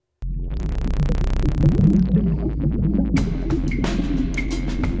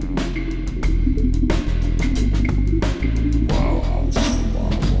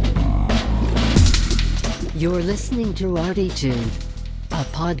You're listening to Artitude, a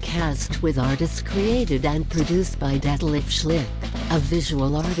podcast with artists created and produced by Detlef Schlick, a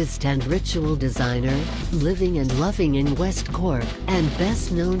visual artist and ritual designer, living and loving in West Cork, and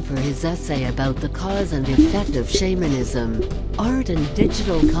best known for his essay about the cause and effect of shamanism, art and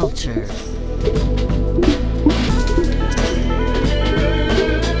digital culture.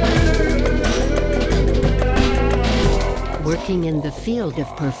 Working in the field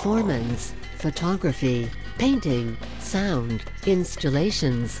of performance, photography, painting, sound,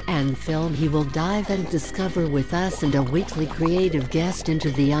 installations, and film, he will dive and discover with us and a weekly creative guest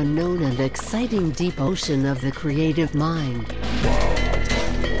into the unknown and exciting deep ocean of the creative mind.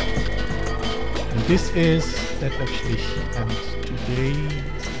 This is Detlef Schlick, and today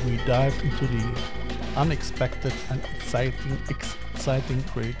we dive into the unexpected and exciting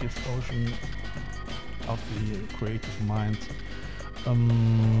creative ocean of the creative mind.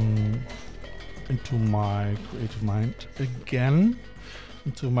 Into my creative mind again,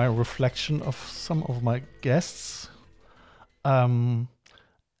 into my reflection of some of my guests, and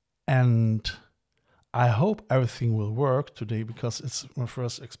I hope everything will work today because it's my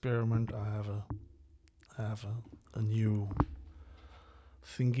first experiment. I have a new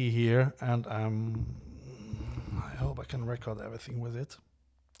thingy here, and I hope I can record everything with it.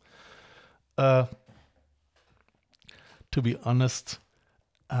 To be honest,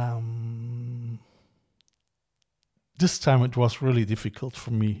 this time it was really difficult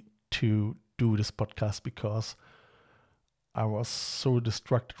for me to do this podcast because I was so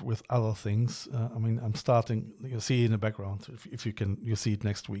distracted with other things. I'm starting, you see in the background, if you can, you see it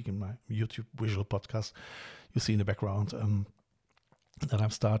next week in my YouTube visual podcast, you see in the background that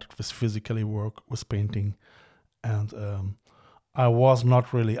I've started with physically work with painting, and I was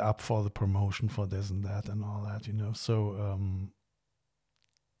not really up for the promotion for this and that and all that, so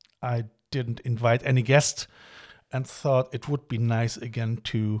I didn't invite any guest and thought it would be nice again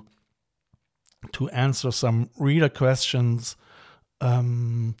to answer some reader questions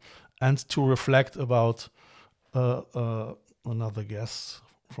and to reflect about another guest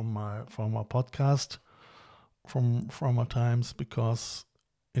from my podcast from former times, because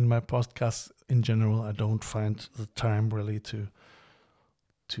in my podcast in general I don't find the time really to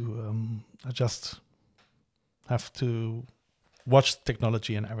I just have to watch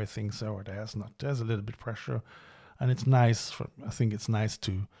technology and everything, so there's a little bit pressure, and it's nice. I think it's nice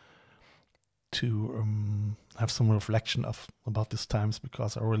to have some reflection about these times,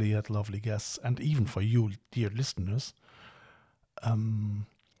 because I really had lovely guests, and even for you, dear listeners,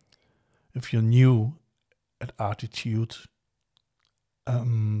 if you're new at Artitude,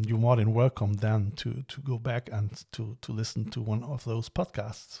 you're more than welcome then to go back and to listen to one of those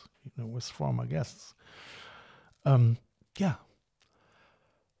podcasts, with former guests.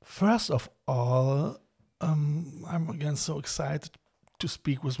 First of all, I'm again so excited to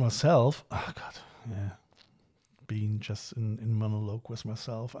speak with myself. Oh God, yeah, being just in monologue with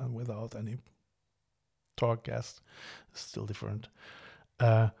myself and without any talk guest is still different.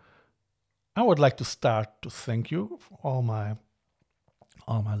 I would like to start to thank you for all my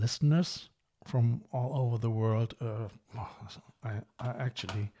listeners from all over the world. I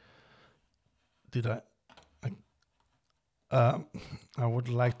actually did I would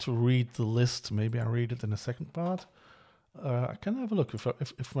like to read the list. Maybe I read it in the second part. I can have a look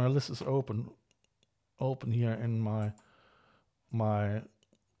if my list is open here in my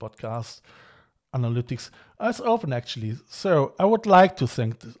podcast analytics. It's open actually. So I would like to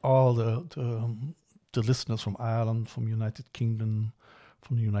thank all the listeners from Ireland, from United Kingdom,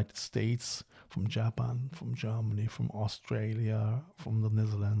 from the United States, from Japan, from Germany, from Australia, from the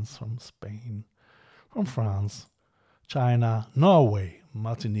Netherlands, from Spain, from France, China, Norway,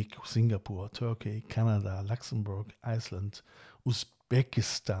 Martinique, Singapore, Turkey, Canada, Luxembourg, Iceland,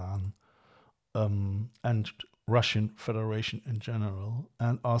 Uzbekistan, and Russian Federation in general,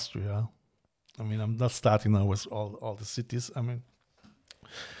 and Austria. I'm not starting now with all the cities.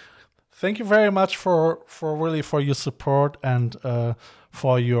 Thank you very much for your support and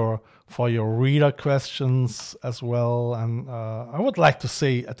for your reader questions as well. And I would like to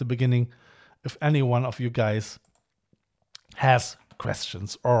say at the beginning, if any one of you guys has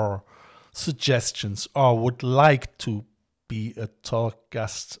questions or suggestions or would like to be a talk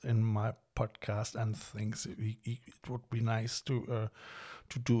guest in my podcast and things, it would be nice to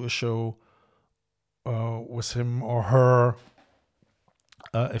do a show with him or her.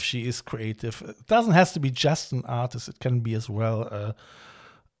 If she is creative, it doesn't have to be just an artist. It can be as well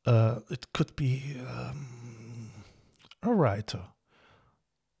It could be a writer.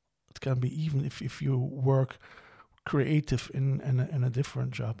 It can be even if you work creative in a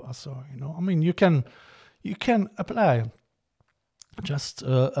different job also. I mean, you can apply. Just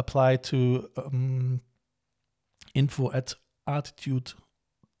apply to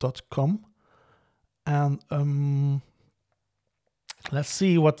info@artitude.com, and let's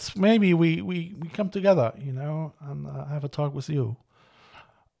see what maybe we come together, and have a talk with you.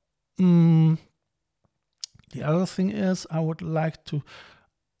 The other thing is I would like to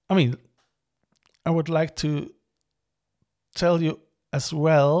tell you as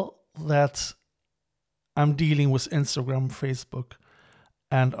well that I'm dealing with Instagram, Facebook,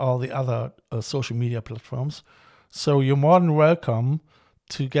 and all the other social media platforms. So you're more than welcome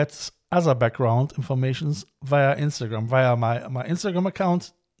to get other background informations via Instagram, via my Instagram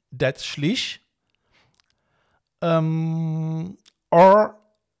account, @Schlich, or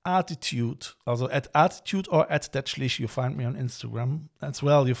Artitude, also @Artitude or @Schlich. You find me on Instagram as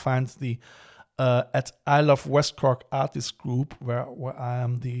well. You find the at I Love West Cork Artist Group, where I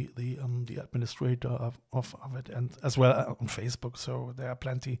am the administrator of it, and as well on Facebook. So there are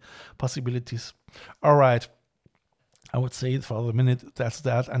plenty possibilities. All right, I would say for the minute that's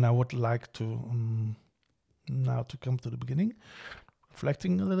that, and I would like to now to come to the beginning,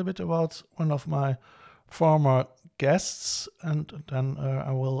 reflecting a little bit about one of my former guests, and then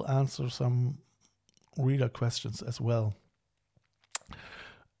I will answer some reader questions as well.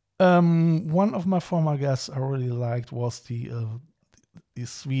 One of my former guests I really liked was the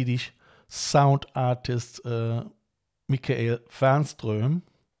Swedish sound artist Mikael Fernström,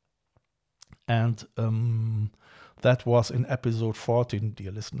 and that was in episode 14,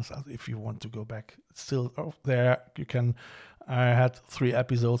 dear listeners. If you want to go back, it's still there. You can. I had 3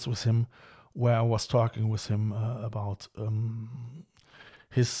 episodes with him where I was talking with him about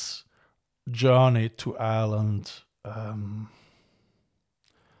his journey to Ireland.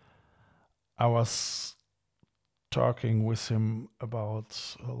 I was talking with him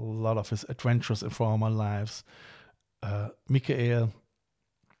about a lot of his adventures in former lives. Mikael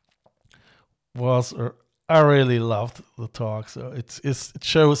was, I really loved the talk. So it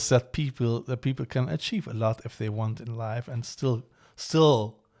shows that people can achieve a lot if they want in life, and still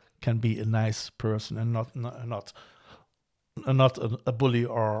can be a nice person, and not a bully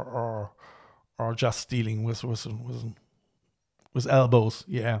or just dealing with elbows.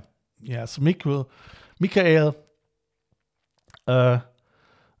 Yeah. So Mikael,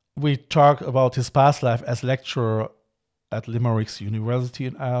 we talk about his past life as lecturer at Limerick's University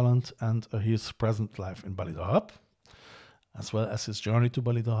in Ireland, and his present life in Ballydohop, as well as his journey to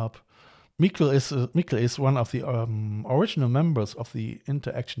Ballydohop. Mikael is one of the original members of the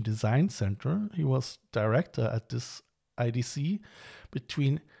Interaction Design Center. He was director at this IDC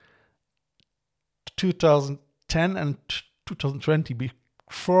between 2010 and 2020,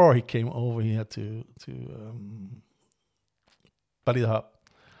 before he came over here to Ballydohop.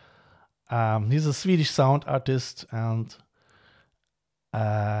 He's a Swedish sound artist, and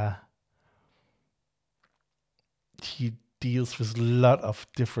he deals with a lot of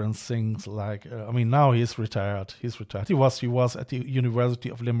different things. Like, now he's retired. He was at the University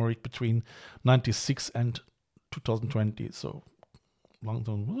of Limerick between 1996 and 2020. So long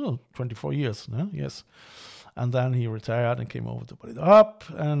time, 24 years. No? Yes. And then he retired and came over to Ballydohop,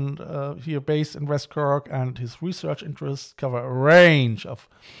 and here based in West Cork, and his research interests cover a range of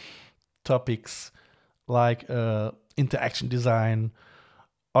topics like interaction design,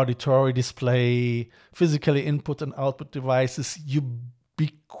 auditory display, physically input and output devices,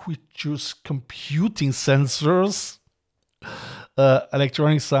 ubiquitous computing sensors,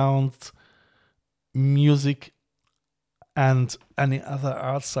 electronic sound, music, and any other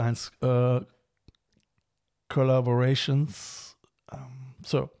art science collaborations.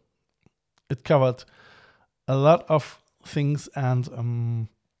 So it covered a lot of things, and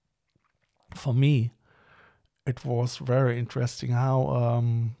for me it was very interesting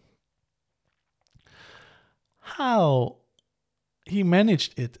how he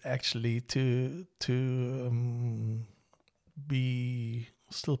managed it actually to be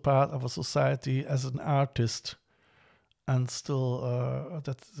still part of a society as an artist, and still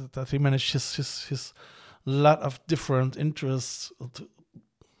that he managed his lot of different interests to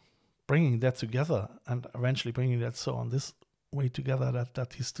bringing that together, and eventually bringing that so on this way together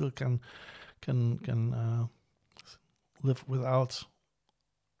that he still can live without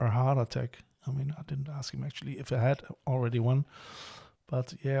a heart attack. I didn't ask him actually if I had already one,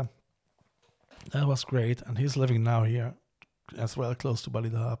 but yeah, that was great. And he's living now here as well, close to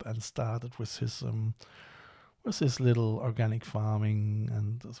Ballydohop, and started with his with his little organic farming,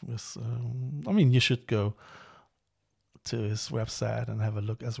 and with you should go to his website and have a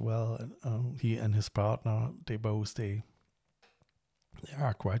look as well. And he and his partner, they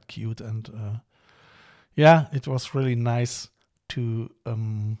are quite cute, and it was really nice to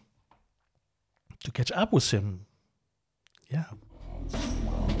catch up with him. Yeah.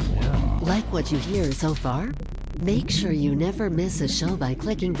 Like what you hear so far? Make sure you never miss a show by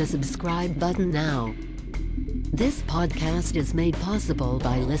clicking the subscribe button now. This podcast is made possible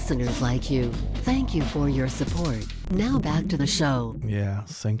by listeners like you. Thank you for your support. Now back to the show. Yeah,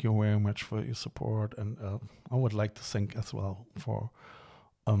 thank you very much for your support, and I would like to thank as well for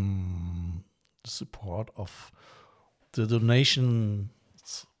the support of the donations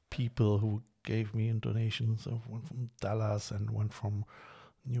people who gave me donations. One from Dallas and one from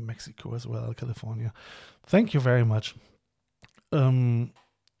New Mexico as well, California. Thank you very much.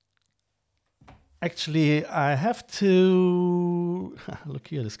 Actually, I have to look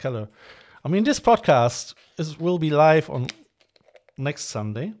here, this color. This podcast will be live on next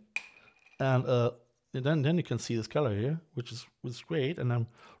Sunday, and then you can see this color here, which is great, and I'm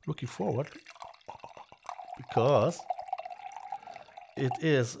looking forward because it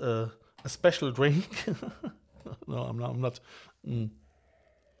is a special drink. No, I'm not.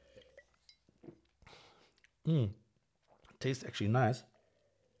 Tastes actually nice.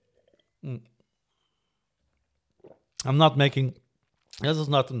 I'm not making. This is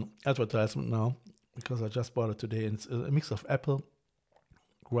not an advertisement now because I just bought it today. And it's a mix of apple,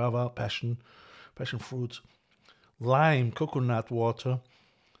 guava, passion fruit, lime, coconut water,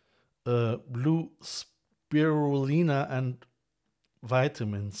 blue spirulina, and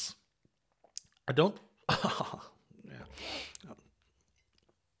vitamins. I don't. Yeah.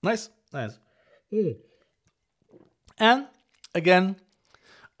 Nice. And again,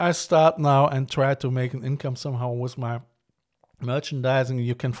 I start now and try to make an income somehow with my merchandising.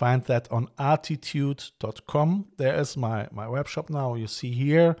 You can find that on artitude.com. There is my web shop now. You see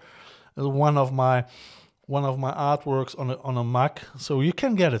here one of my artworks on a mug. So you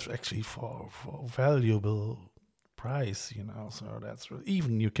can get it actually for valuable price, So that's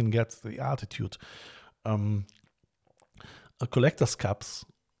even you can get the Artitude a collector's cups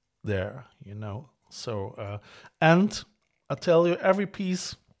there, So and I tell you, every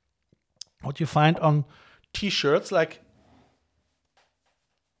piece what you find on t-shirts, like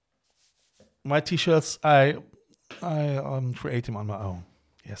my t-shirts, I create them on my own.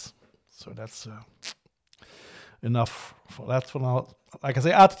 Yes, so that's enough for that for now. Like I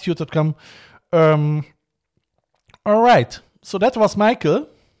say, artitude.com. All right, so that was Michael,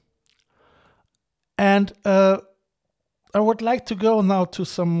 and I would like to go now to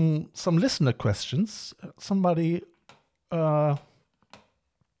some listener questions. Somebody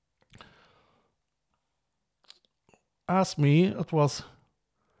asked me. It was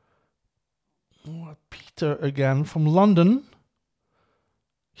Peter again from London.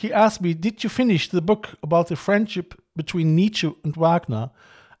 He asked me, did you finish the book about the friendship between Nietzsche and Wagner,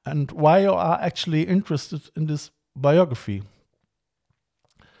 and why you are actually interested in this biography?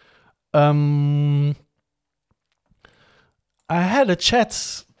 I had a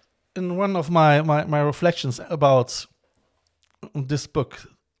chat in one of my reflections about this book,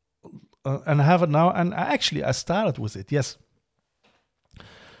 and I have it now, and I started with it. Yes,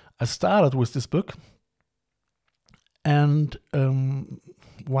 I started with this book, and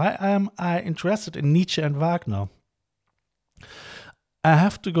why am I interested in Nietzsche and Wagner? I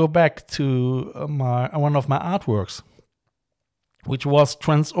have to go back to one of my artworks, which was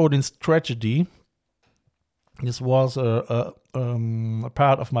Transodin's Tragedy. This was a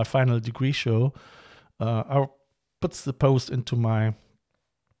part of my final degree show. I'll put the post into my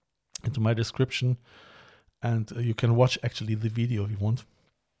description, and you can watch actually the video if you want.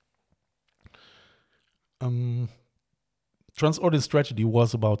 Transodin's Tragedy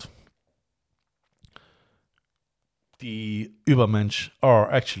was about the Übermensch, or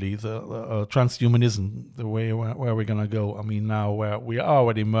actually the transhumanism, the way where we're gonna go. Now where we are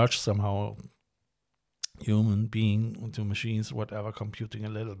already merged somehow, human being into machines, whatever, computing a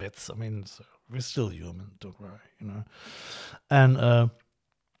little bit. So we're still human, don't worry, And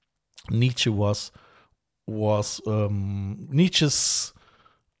Nietzsche was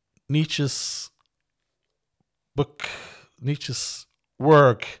Nietzsche's book, Nietzsche's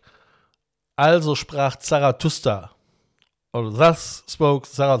work. Also sprach Zarathustra, or thus spoke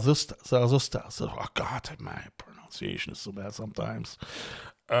Zarathustra. So, oh God, my pronunciation is so bad sometimes.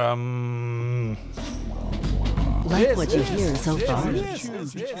 Like what you hear so far?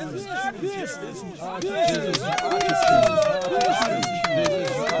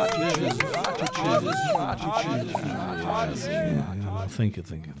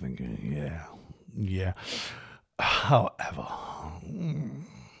 Thinking. Yeah. However,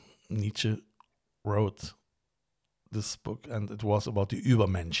 Nietzsche wrote this book, and it was about the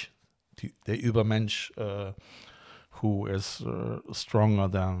Übermensch, the Übermensch, who is stronger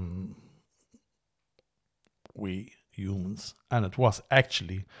than we humans, and it was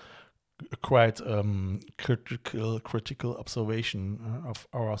actually a quite critical observation of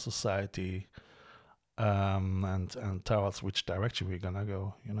our society, and towards which direction we're gonna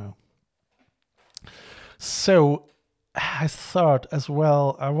go, So I thought as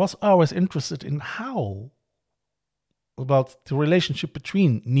well, I was always interested in about the relationship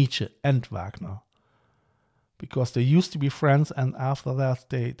between Nietzsche and Wagner, because they used to be friends, and after that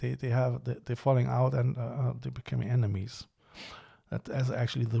they're falling out, and they became enemies. That is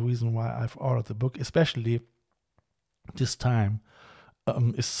actually the reason why I've ordered the book, especially this time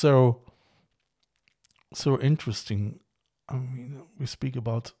is so interesting. I mean, we speak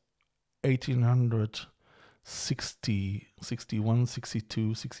about 1860, 61,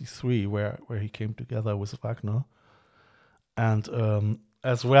 62, 63, where he came together with Wagner, and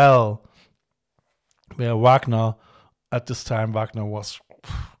as well, where Wagner at this time was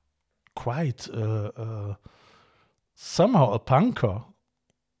quite somehow a punker,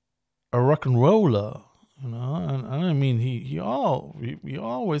 a rock and roller, and I mean he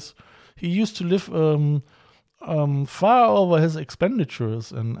used to live far over his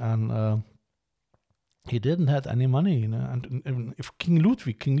expenditures, and he didn't have any money, and if King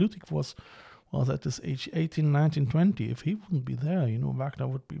Ludwig was at this age 18, 19, 20, if he wouldn't be there, Wagner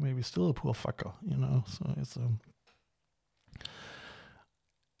would be maybe still a poor fucker, so it's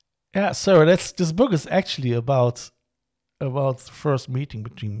so this book is actually about the first meeting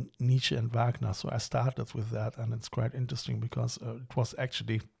between Nietzsche and Wagner. So I started with that, and it's quite interesting because it was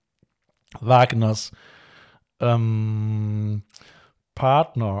actually Wagner's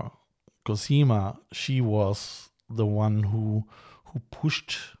partner, Cosima. She was the one who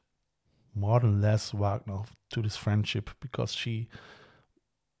pushed more than less Wagner to this friendship, because she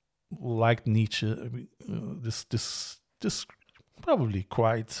liked Nietzsche, this probably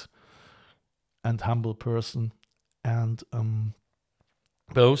quite and humble person. And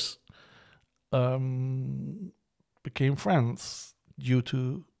both became friends due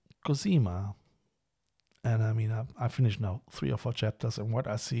to Cosima. And I mean, I finished now 3 or 4 chapters, and what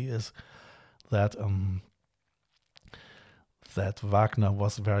I see is that Wagner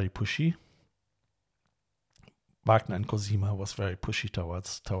was very pushy. Wagner and Cosima was very pushy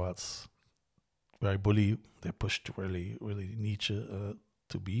towards very bully. They pushed really Nietzsche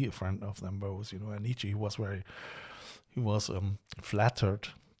to be a friend of them both, And Nietzsche, he was flattered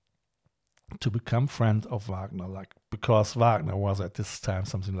to become friend of Wagner, because Wagner was at this time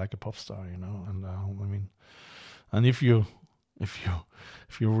something like a pop star, And I mean, and if you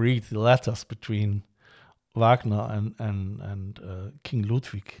read the letters between Wagner and King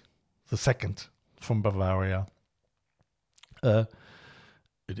Ludwig II from Bavaria, it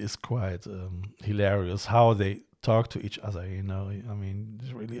is quite hilarious how they talk to each other, I mean,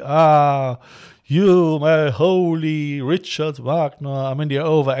 it's really, you, my holy Richard Wagner. I mean, they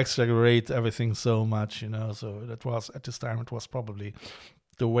over-exaggerate everything so much, so that was, at this time, it was probably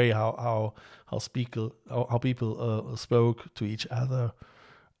the way how people spoke to each other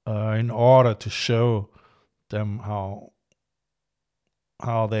in order to show them how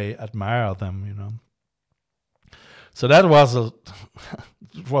they admire them, So that was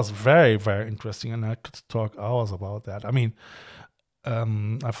it was very, very interesting, and I could talk hours about that. I mean,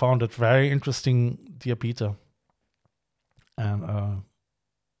 I found it very interesting, dear Peter, and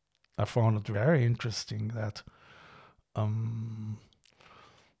I found it very interesting that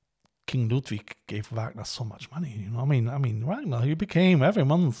King Ludwig gave Wagner so much money. I mean, Wagner, he became every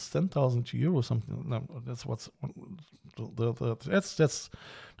month 10,000 euros, something. No, that's what's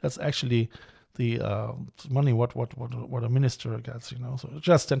that's actually the money what a minister gets, So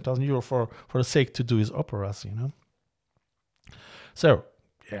just 10,000 euro for the sake to do his operas, So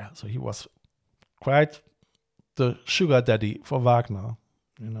so he was quite the sugar daddy for Wagner,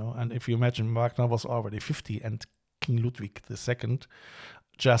 And if you imagine, Wagner was already 50 and King Ludwig II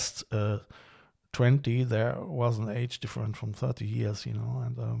just 20. There was an age difference from 30 years,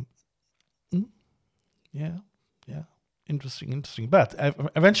 And interesting. But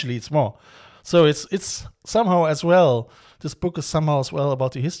eventually, it's more. So it's somehow as well. This book is somehow as well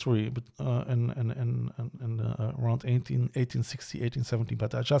about the history, but in around 1860, 1870.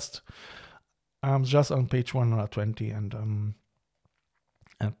 But I'm just on page 120, and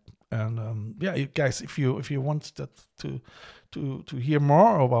And yeah, you guys, if you want that to hear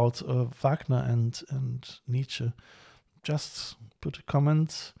more about Wagner and Nietzsche, just put a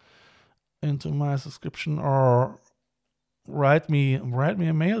comment into my subscription or write me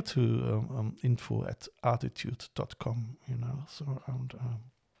a mail to info@artitude.com. So and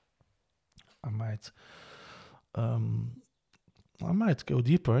I might go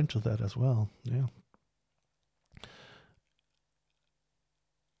deeper into that as well. Yeah.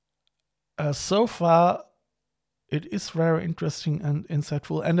 So far, it is very interesting and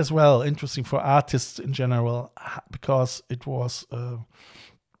insightful, and as well interesting for artists in general, because it was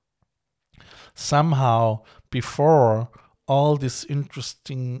somehow before all these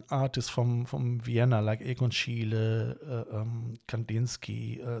interesting artists from Vienna, like Egon Schiele,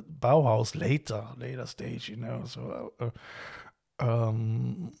 Kandinsky, Bauhaus later stage, so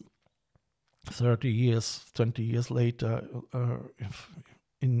 30 years, 20 years later,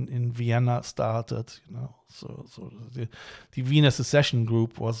 in Vienna started, so the Wiener Secession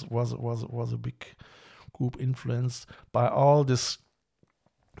group was a big group influenced by all this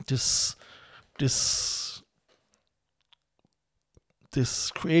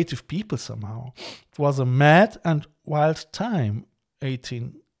creative people somehow. It was a mad and wild time,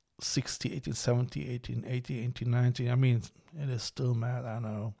 1860, 1870, 1880, 1890. I mean, it is still mad, I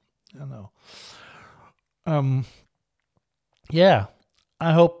know. Yeah,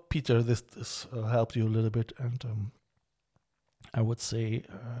 I hope, Peter, this helped you a little bit, and I would say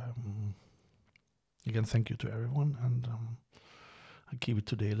again, thank you to everyone, and I keep it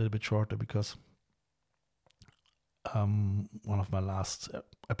today a little bit shorter because one of my last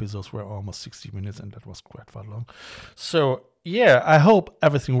episodes were almost 60 minutes, and that was quite far long. So yeah, I hope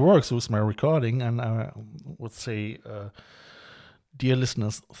everything works with my recording, and I would say, dear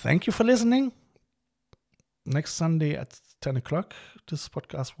listeners, thank you for listening. Next Sunday at 10 o'clock, this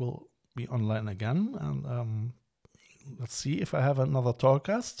podcast will be online again, and let's see if I have another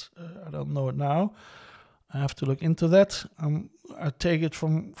talkcast. I don't know it now. I have to look into that. I take it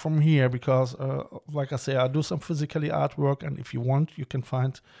from here because, like I say, I do some physically artwork, and if you want, you can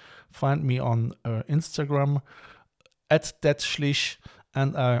find me on Instagram @datschlich,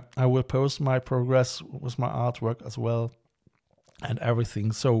 and I will post my progress with my artwork as well and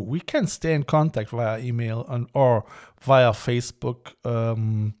everything. So we can stay in contact via email or via Facebook.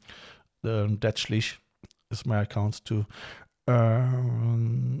 Datschlich is my account too.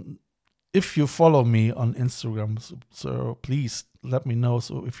 If you follow me on Instagram, so please let me know.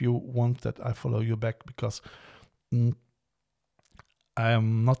 So if you want that I follow you back, because I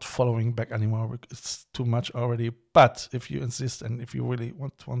am not following back anymore because it's too much already. But if you insist, and if you really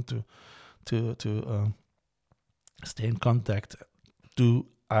want to stay in contact,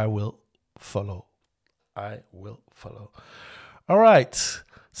 I will follow. All right.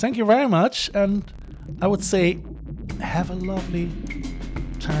 Thank you very much, and I would say have a lovely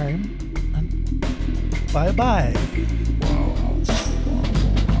time, and bye-bye.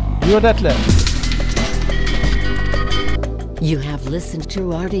 You're Detlef. You have listened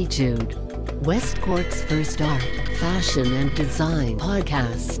to Artitude, West Cork's first art, fashion and design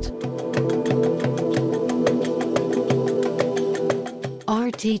podcast.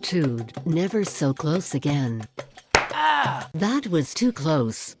 Artitude, never so close again. That was too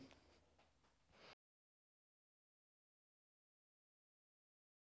close.